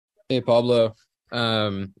Hey, Pablo.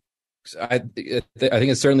 Um, I think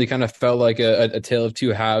it certainly kind of felt like a tale of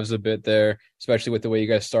two halves a bit there, especially with the way you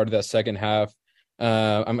guys started that second half.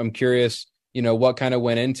 I'm curious, what kind of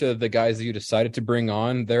went into the guys that you decided to bring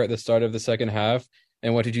on there at the start of the second half,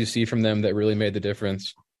 and what did you see from them that really made the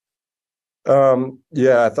difference?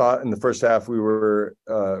 Yeah, I thought in the first half we were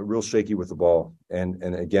real shaky with the ball, and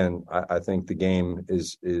again, I think the game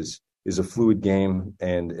is a fluid game,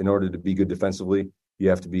 and in order to be good defensively, you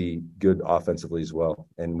have to be good offensively as well.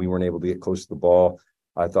 And we weren't able to get close to the ball.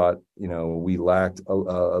 I thought, we lacked a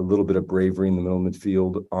little bit of bravery in the middle of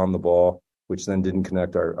midfield on the ball, which then didn't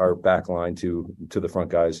connect our back line to the front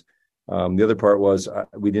guys. The other part was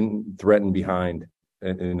we didn't threaten behind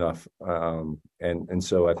enough, and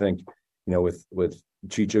so I think with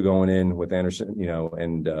Chicho going in, with Anderson,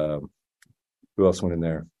 and who else went in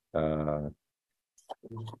there?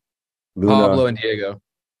 Luna Pablo and Diego.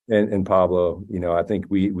 and Pablo. I think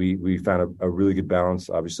we found a really good balance.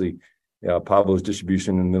 Obviously, Pablo's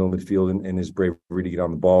distribution in the middle of the field and his bravery to get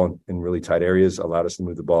on the ball in really tight areas allowed us to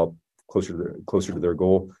move the ball closer to their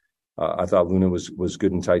goal. I thought Luna was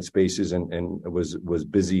good in tight spaces and was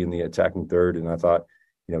busy in the attacking third. And I thought,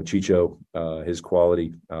 Chicho, his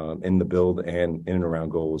quality in the build and in and around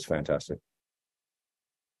goal was fantastic.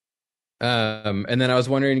 And then I was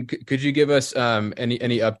wondering, could you give us any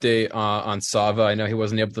update on Sava? I know he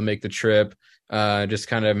wasn't able to make the trip. Just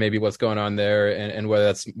kind of maybe what's going on there, and whether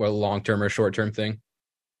that's a long term or short term thing.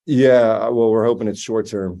 Yeah, well, we're hoping it's short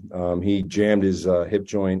term. He jammed his hip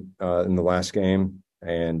joint in the last game,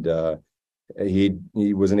 and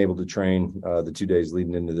he wasn't able to train the 2 days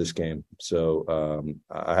leading into this game. So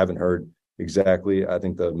I haven't heard exactly. I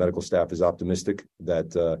think the medical staff is optimistic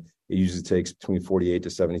that it usually takes between 48 to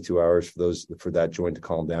 72 hours for that joint to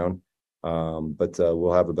calm down. But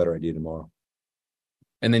we'll have a better idea tomorrow.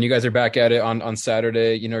 And then you guys are back at it on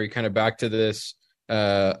Saturday. You're kind of back to this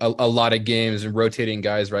a lot of games and rotating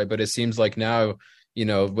guys, right? But it seems like now,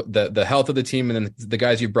 the health of the team and then the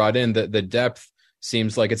guys you brought in, the depth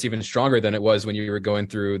seems like it's even stronger than it was when you were going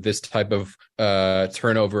through this type of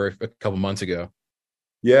turnover a couple months ago.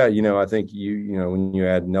 Yeah, I think when you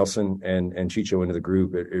add Nelson and Chicho into the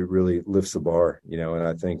group, it really lifts the bar. And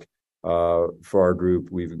I think for our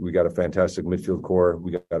group, we got a fantastic midfield core.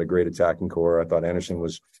 We got a great attacking core. I thought Anderson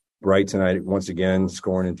was bright tonight once again,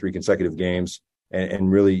 scoring in 3 consecutive games,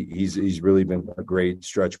 and really he's really been a great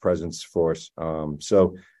stretch presence for us.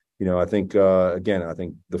 So I think again, I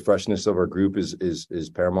think the freshness of our group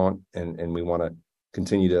is paramount, and we want to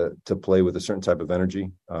continue to play with a certain type of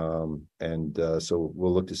energy. So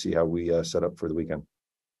we'll look to see how we set up for the weekend.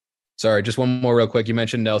 Sorry, just one more real quick. You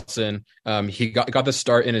mentioned Nelson. He got the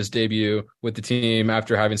start in his debut with the team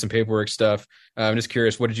after having some paperwork stuff. I'm just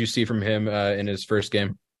curious, what did you see from him in his first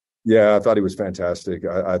game? Yeah, I thought he was fantastic.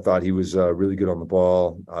 I thought he was really good on the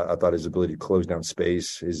ball. I thought his ability to close down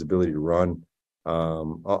space, his ability to run.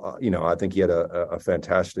 I think he had a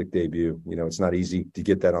fantastic debut. It's not easy to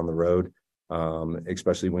get that on the road,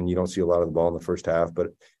 especially when you don't see a lot of the ball in the first half. But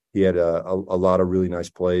he had a lot of really nice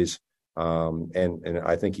plays, and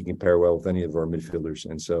I think he can pair well with any of our midfielders.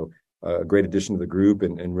 And so, a great addition to the group,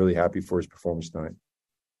 and really happy for his performance tonight.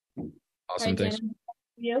 Awesome, Right, thanks. Shannon,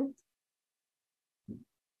 you?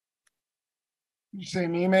 You say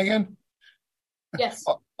me, Megan? Yes.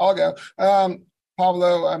 I'll go.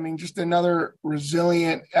 Pablo, I mean, just another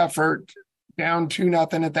resilient effort, down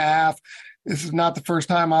 2-0 at the half. This is not the first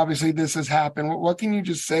time, obviously, this has happened. What can you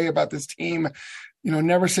just say about this team?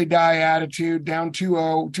 Never say die attitude, down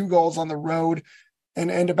 2-0, 2 goals on the road,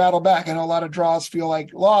 and to battle back. I know a lot of draws feel like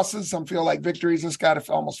losses. Some feel like victories. This got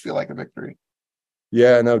to almost feel like a victory.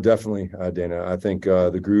 Yeah, no, definitely, Dana. I think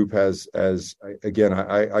the group has, again,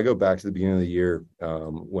 I go back to the beginning of the year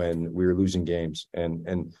when we were losing games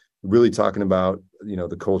and really talking about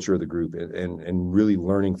the culture of the group and really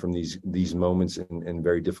learning from these moments in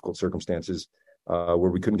very difficult circumstances where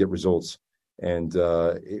we couldn't get results, and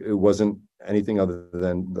it wasn't anything other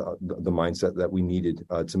than the mindset that we needed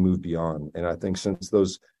to move beyond. And I think since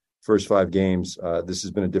those first 5 games, this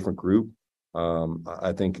has been a different group.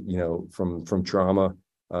 I think from trauma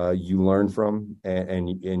you learn from and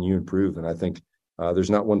you improve, and I think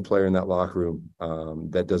there's not one player in that locker room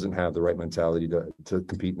that doesn't have the right mentality to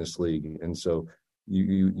compete in this league. And so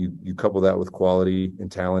you couple that with quality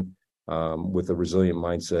and talent, with a resilient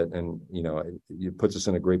mindset, and it puts us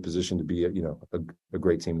in a great position to be a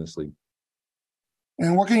great team in this league.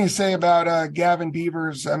 And what can you say about Gavin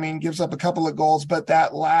Beavers? I mean, gives up a couple of goals, but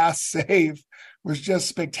that last save was just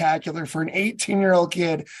spectacular for an 18-year-old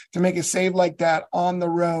kid to make a save like that on the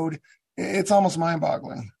road. It's almost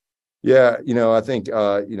mind-boggling. Yeah, I think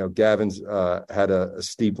Gavin's had a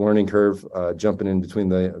steep learning curve jumping in between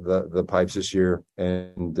the pipes this year,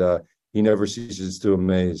 and he never ceases to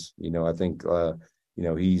amaze. I think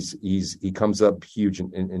he comes up huge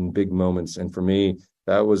in big moments, and for me,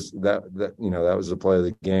 that was that was the play of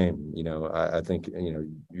the game. I think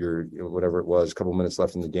you're whatever it was, a couple minutes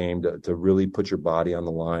left in the game to really put your body on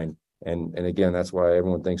the line. And again, that's why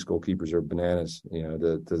everyone thinks goalkeepers are bananas,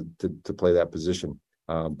 to play that position.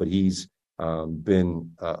 But he's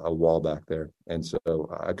been a wall back there, and so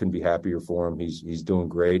I couldn't be happier for him. He's doing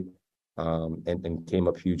great, and came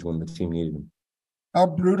up huge when the team needed him. How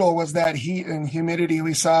brutal was that heat and humidity?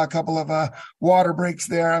 We saw a couple of water breaks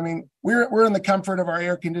there. I mean, we're in the comfort of our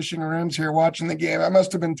air conditioning rooms here watching the game. That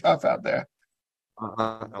must have been tough out there.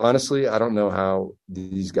 Honestly, I don't know how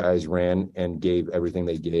these guys ran and gave everything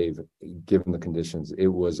they gave, given the conditions. It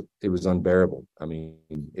was unbearable. I mean,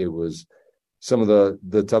 it was some of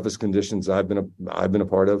the toughest conditions I've been a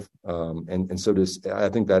part of, and so I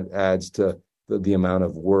think that adds to the amount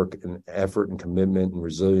of work and effort and commitment and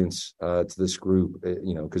resilience to this group.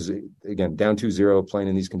 Because again, down 2-0, playing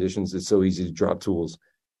in these conditions, it's so easy to drop tools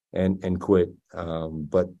and quit.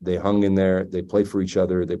 But they hung in there. They played for each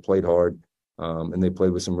other. They played hard, and they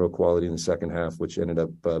played with some real quality in the second half, which ended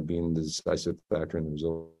up being the decisive factor in the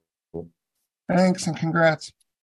result. Thanks and congrats.